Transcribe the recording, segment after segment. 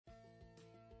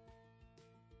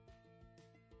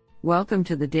Welcome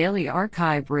to the Daily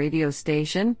Archive radio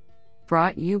station,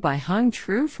 brought you by Hung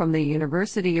Tru from the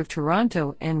University of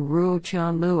Toronto and Ruo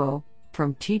Chan Luo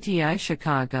from TTI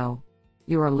Chicago.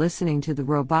 You are listening to the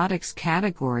robotics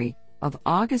category of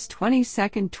August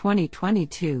 22,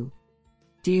 2022.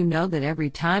 Do you know that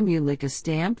every time you lick a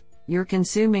stamp, you're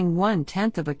consuming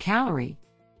 1/10 of a calorie?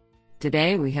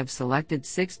 Today we have selected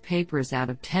 6 papers out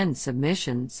of 10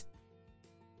 submissions.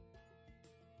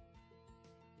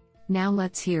 Now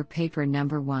let's hear paper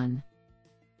number 1.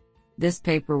 This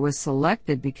paper was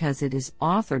selected because it is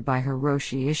authored by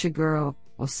Hiroshi Ishiguro,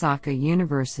 Osaka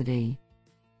University.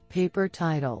 Paper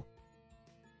title: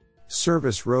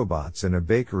 Service Robots in a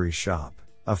Bakery Shop,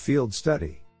 a Field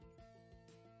Study.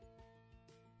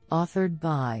 Authored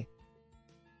by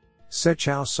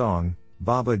Sechao Song,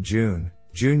 Baba Jun,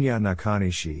 Junya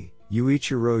Nakanishi,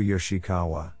 Yuichiro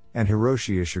Yoshikawa, and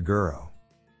Hiroshi Ishiguro.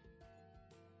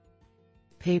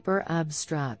 Paper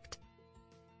abstract: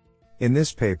 In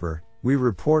this paper, we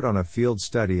report on a field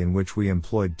study in which we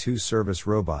employed 2 service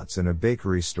robots in a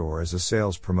bakery store as a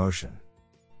sales promotion.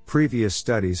 Previous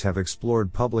studies have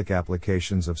explored public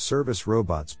applications of service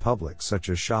robots public such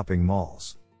as shopping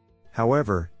malls.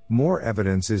 However, more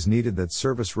evidence is needed that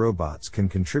service robots can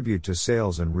contribute to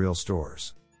sales in real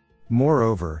stores.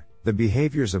 Moreover, the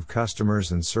behaviors of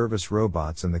customers and service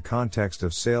robots in the context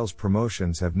of sales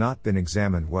promotions have not been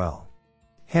examined well.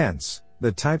 Hence,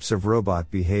 the types of robot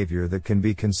behavior that can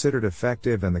be considered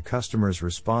effective and the customer's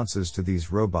responses to these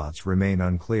robots remain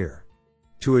unclear.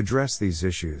 To address these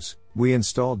issues, we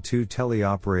installed 2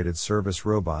 teleoperated service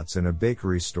robots in a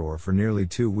bakery store for nearly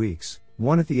 2 weeks,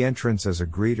 one at the entrance as a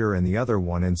greeter and the other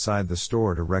one inside the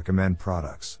store to recommend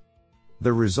products.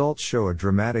 The results show a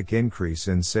dramatic increase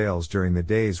in sales during the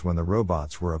days when the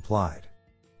robots were applied.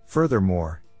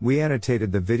 Furthermore, we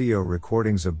annotated the video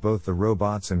recordings of both the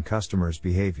robots and customers'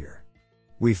 behavior.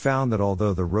 We found that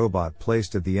although the robot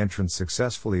placed at the entrance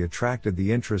successfully attracted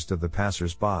the interest of the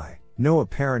passers-by, no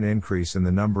apparent increase in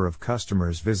the number of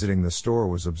customers visiting the store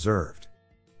was observed.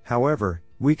 However,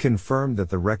 we confirmed that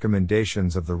the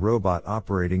recommendations of the robot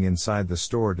operating inside the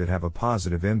store did have a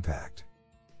positive impact.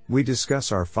 We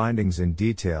discuss our findings in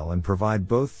detail and provide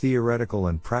both theoretical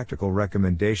and practical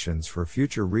recommendations for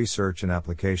future research and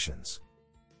applications.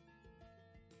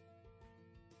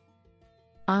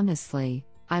 Honestly,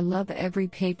 I love every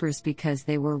papers because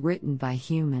they were written by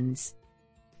humans.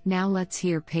 Now let's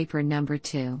hear paper number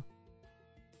 2.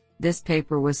 This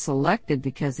paper was selected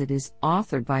because it is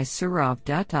authored by Sourav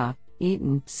Dutta,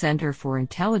 Eaton Centre for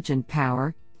Intelligent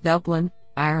Power, Dublin,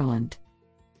 Ireland.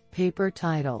 Paper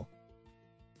title: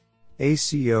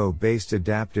 ACO-based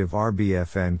adaptive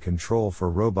RBFN control for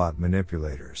robot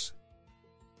manipulators.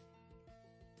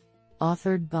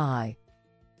 Authored by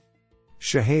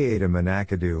Shahayada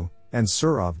Manakadu and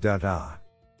Sourav Dutta.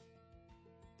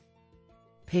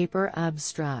 Paper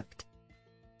abstract: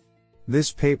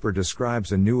 This paper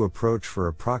describes a new approach for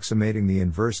approximating the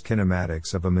inverse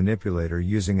kinematics of a manipulator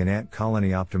using an ant colony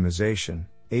optimization,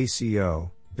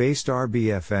 ACO, based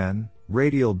RBFN,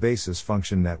 radial basis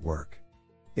function network.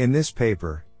 In this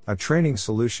paper, a training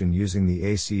solution using the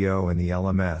ACO and the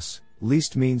LMS,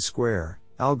 least mean square,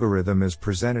 algorithm is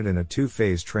presented in a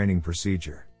 2-phase training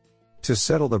procedure. To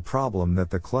settle the problem that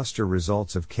the cluster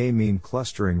results of k-mean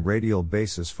clustering radial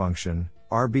basis function,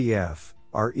 RBF,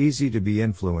 are easy to be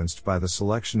influenced by the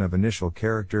selection of initial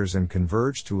characters and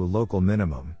converge to a local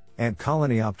minimum, ant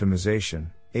colony optimization,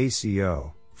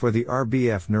 ACO, for the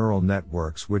RBF neural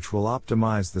networks, which will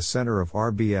optimize the center of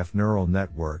RBF neural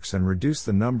networks and reduce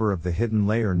the number of the hidden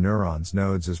layer neurons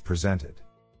nodes as presented.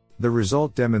 The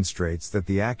result demonstrates that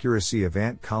the accuracy of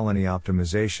ant colony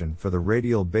optimization for the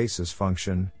radial basis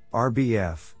function,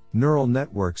 RBF, neural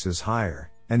networks is higher,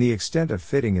 and the extent of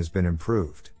fitting has been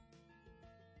improved.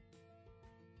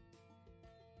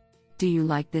 Do you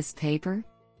like this paper?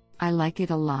 I like it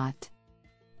a lot.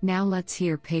 Now let's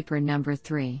hear paper number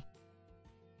 3.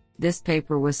 This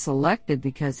paper was selected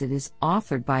because it is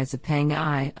authored by Zipeng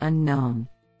I. Unknown.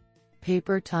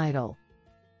 Paper title: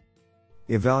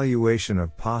 Evaluation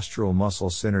of postural muscle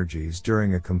synergies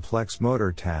during a complex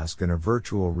motor task in a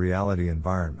virtual reality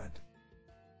environment.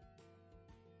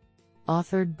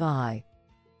 Authored by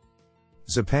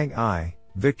Zipeng I,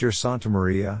 Victor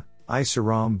Santamaria,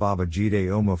 Isaram Babajide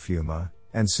Omofuma,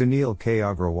 and Sunil K.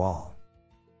 Agrawal.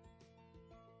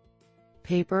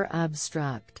 Paper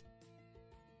abstract: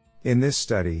 In this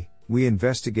study, we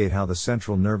investigate how the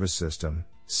central nervous system,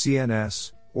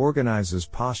 CNS, organizes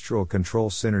postural control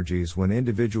synergies when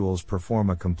individuals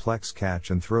perform a complex catch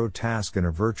and throw task in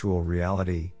a virtual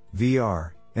reality,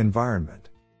 VR, environment.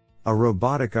 A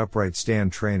robotic upright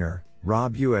stand trainer,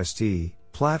 ROB-UST,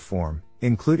 platform,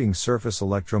 including surface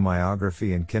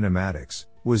electromyography and kinematics,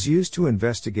 was used to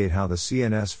investigate how the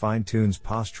CNS fine-tunes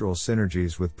postural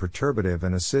synergies with perturbative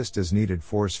and assist as needed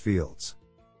force fields.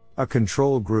 A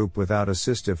control group without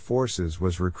assistive forces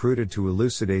was recruited to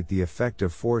elucidate the effect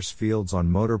of force fields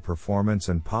on motor performance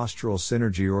and postural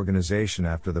synergy organization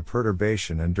after the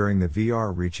perturbation and during the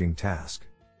VR reaching task.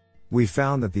 We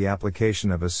found that the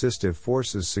application of assistive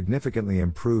forces significantly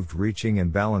improved reaching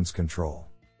and balance control.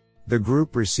 The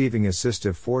group receiving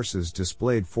assistive forces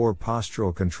displayed 4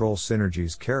 postural control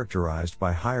synergies characterized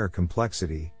by higher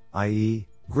complexity, i.e.,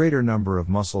 greater number of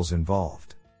muscles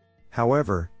involved.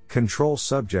 However, control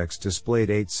subjects displayed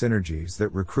 8 synergies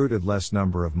that recruited less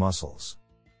number of muscles.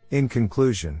 In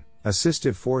conclusion,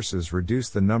 assistive forces reduce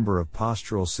the number of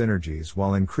postural synergies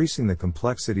while increasing the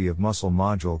complexity of muscle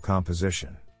module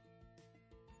composition.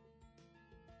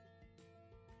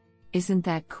 Isn't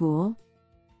that cool?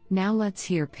 Now let's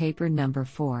hear paper number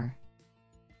 4.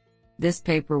 This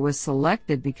paper was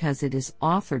selected because it is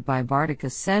authored by Vartika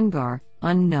Sengar,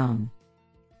 unknown.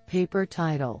 Paper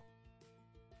title: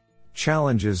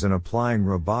 Challenges in Applying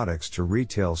Robotics to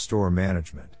Retail Store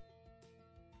Management.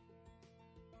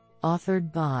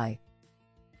 Authored by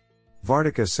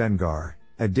Vartika Sengar,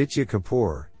 Aditya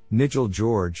Kapoor, Nigel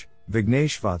George,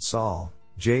 Vignesh Vatsal,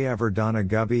 Jayavardhana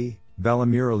Gubby,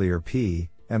 Balamurali P.,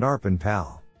 and Arpan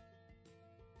Pal.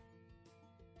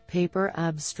 Paper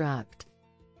abstract: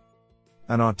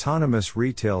 An autonomous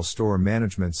retail store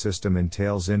management system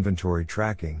entails inventory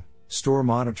tracking, store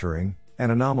monitoring,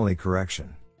 and anomaly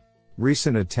correction.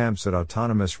 Recent attempts at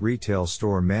autonomous retail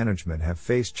store management have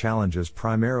faced challenges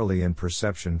primarily in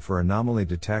perception for anomaly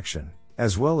detection,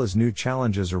 as well as new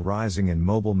challenges arising in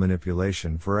mobile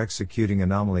manipulation for executing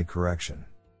anomaly correction.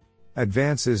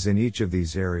 Advances in each of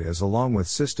these areas along with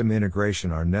system integration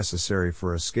are necessary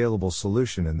for a scalable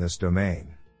solution in this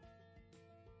domain.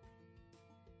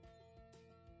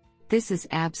 This is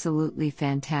absolutely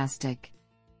fantastic.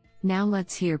 Now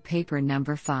let's hear paper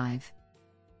number 5.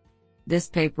 This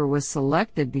paper was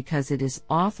selected because it is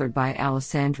authored by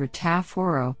Alessandra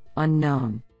Tafforo,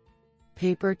 unknown.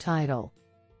 Paper title: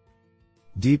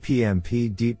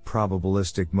 DPMP Deep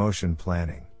Probabilistic Motion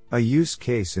Planning, a use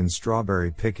case in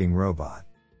strawberry picking robot.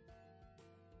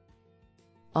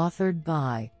 Authored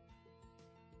by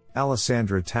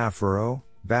Alessandra Tafforo,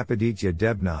 Bapaditya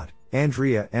Debnat,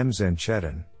 Andrea M.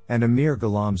 Zanchetin, and Amir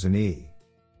Ghulamzani.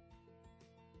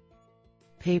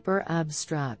 Paper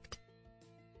abstract: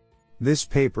 This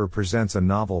paper presents a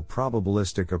novel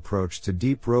probabilistic approach to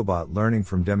deep robot learning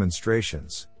from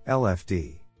demonstrations,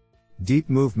 LFD. Deep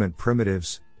movement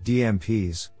primitives,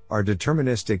 DMPs, are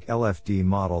deterministic LFD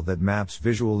model that maps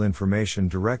visual information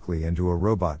directly into a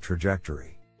robot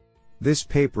trajectory. This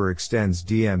paper extends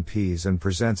DMPs and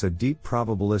presents a deep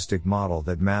probabilistic model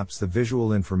that maps the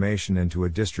visual information into a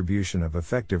distribution of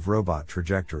effective robot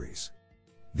trajectories.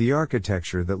 The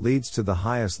architecture that leads to the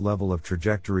highest level of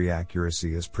trajectory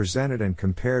accuracy is presented and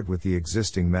compared with the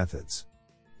existing methods.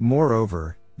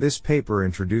 Moreover, this paper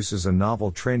introduces a novel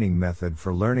training method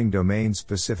for learning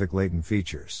domain-specific latent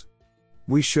features.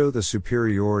 We show the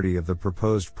superiority of the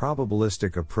proposed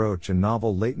probabilistic approach and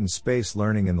novel latent space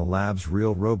learning in the lab's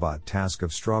real robot task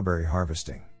of strawberry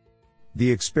harvesting.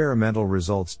 The experimental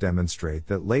results demonstrate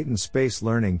that latent space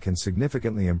learning can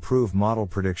significantly improve model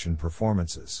prediction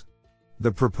performances.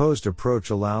 The proposed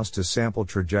approach allows to sample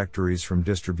trajectories from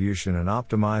distribution and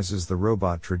optimizes the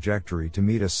robot trajectory to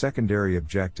meet a secondary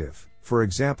objective, for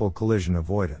example collision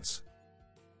avoidance.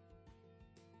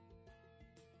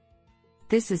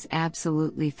 This is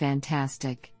absolutely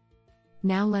fantastic.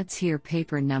 Now let's hear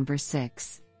paper number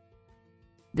 6.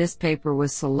 This paper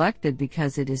was selected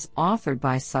because it is authored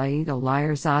by Saeed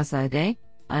Aliyerzadeh,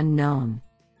 unknown.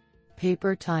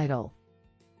 Paper title: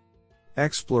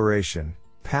 Exploration,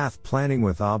 Path Planning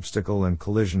with Obstacle and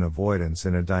Collision Avoidance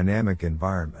in a Dynamic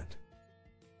Environment.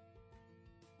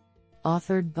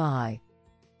 Authored by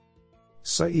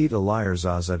Saeed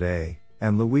Aliyerzadeh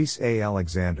and Luis A.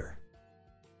 Alexander.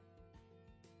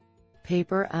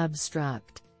 Paper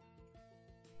abstract: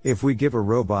 If we give a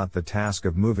robot the task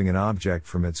of moving an object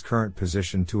from its current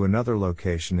position to another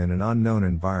location in an unknown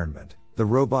environment, the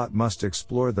robot must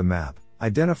explore the map,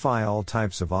 identify all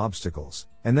types of obstacles,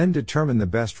 and then determine the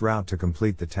best route to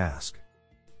complete the task.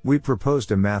 We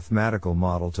proposed a mathematical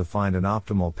model to find an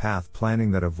optimal path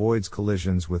planning that avoids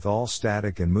collisions with all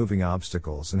static and moving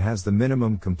obstacles and has the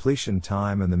minimum completion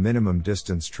time and the minimum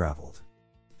distance traveled.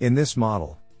 In this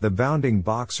model, the bounding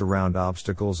box around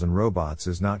obstacles and robots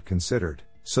is not considered,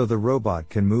 so the robot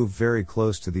can move very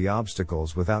close to the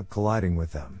obstacles without colliding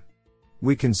with them.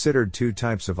 We considered 2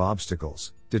 types of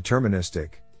obstacles: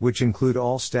 deterministic, which include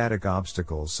all static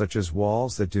obstacles such as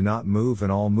walls that do not move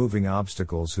and all moving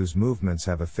obstacles whose movements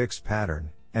have a fixed pattern,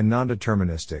 and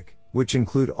non-deterministic, which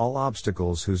include all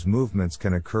obstacles whose movements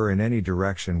can occur in any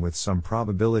direction with some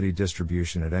probability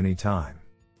distribution at any time.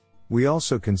 We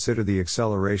also consider the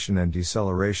acceleration and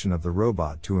deceleration of the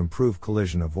robot to improve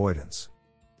collision avoidance.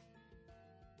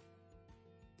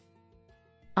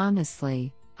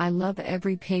 Honestly, I love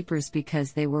every papers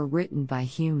because they were written by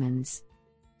humans.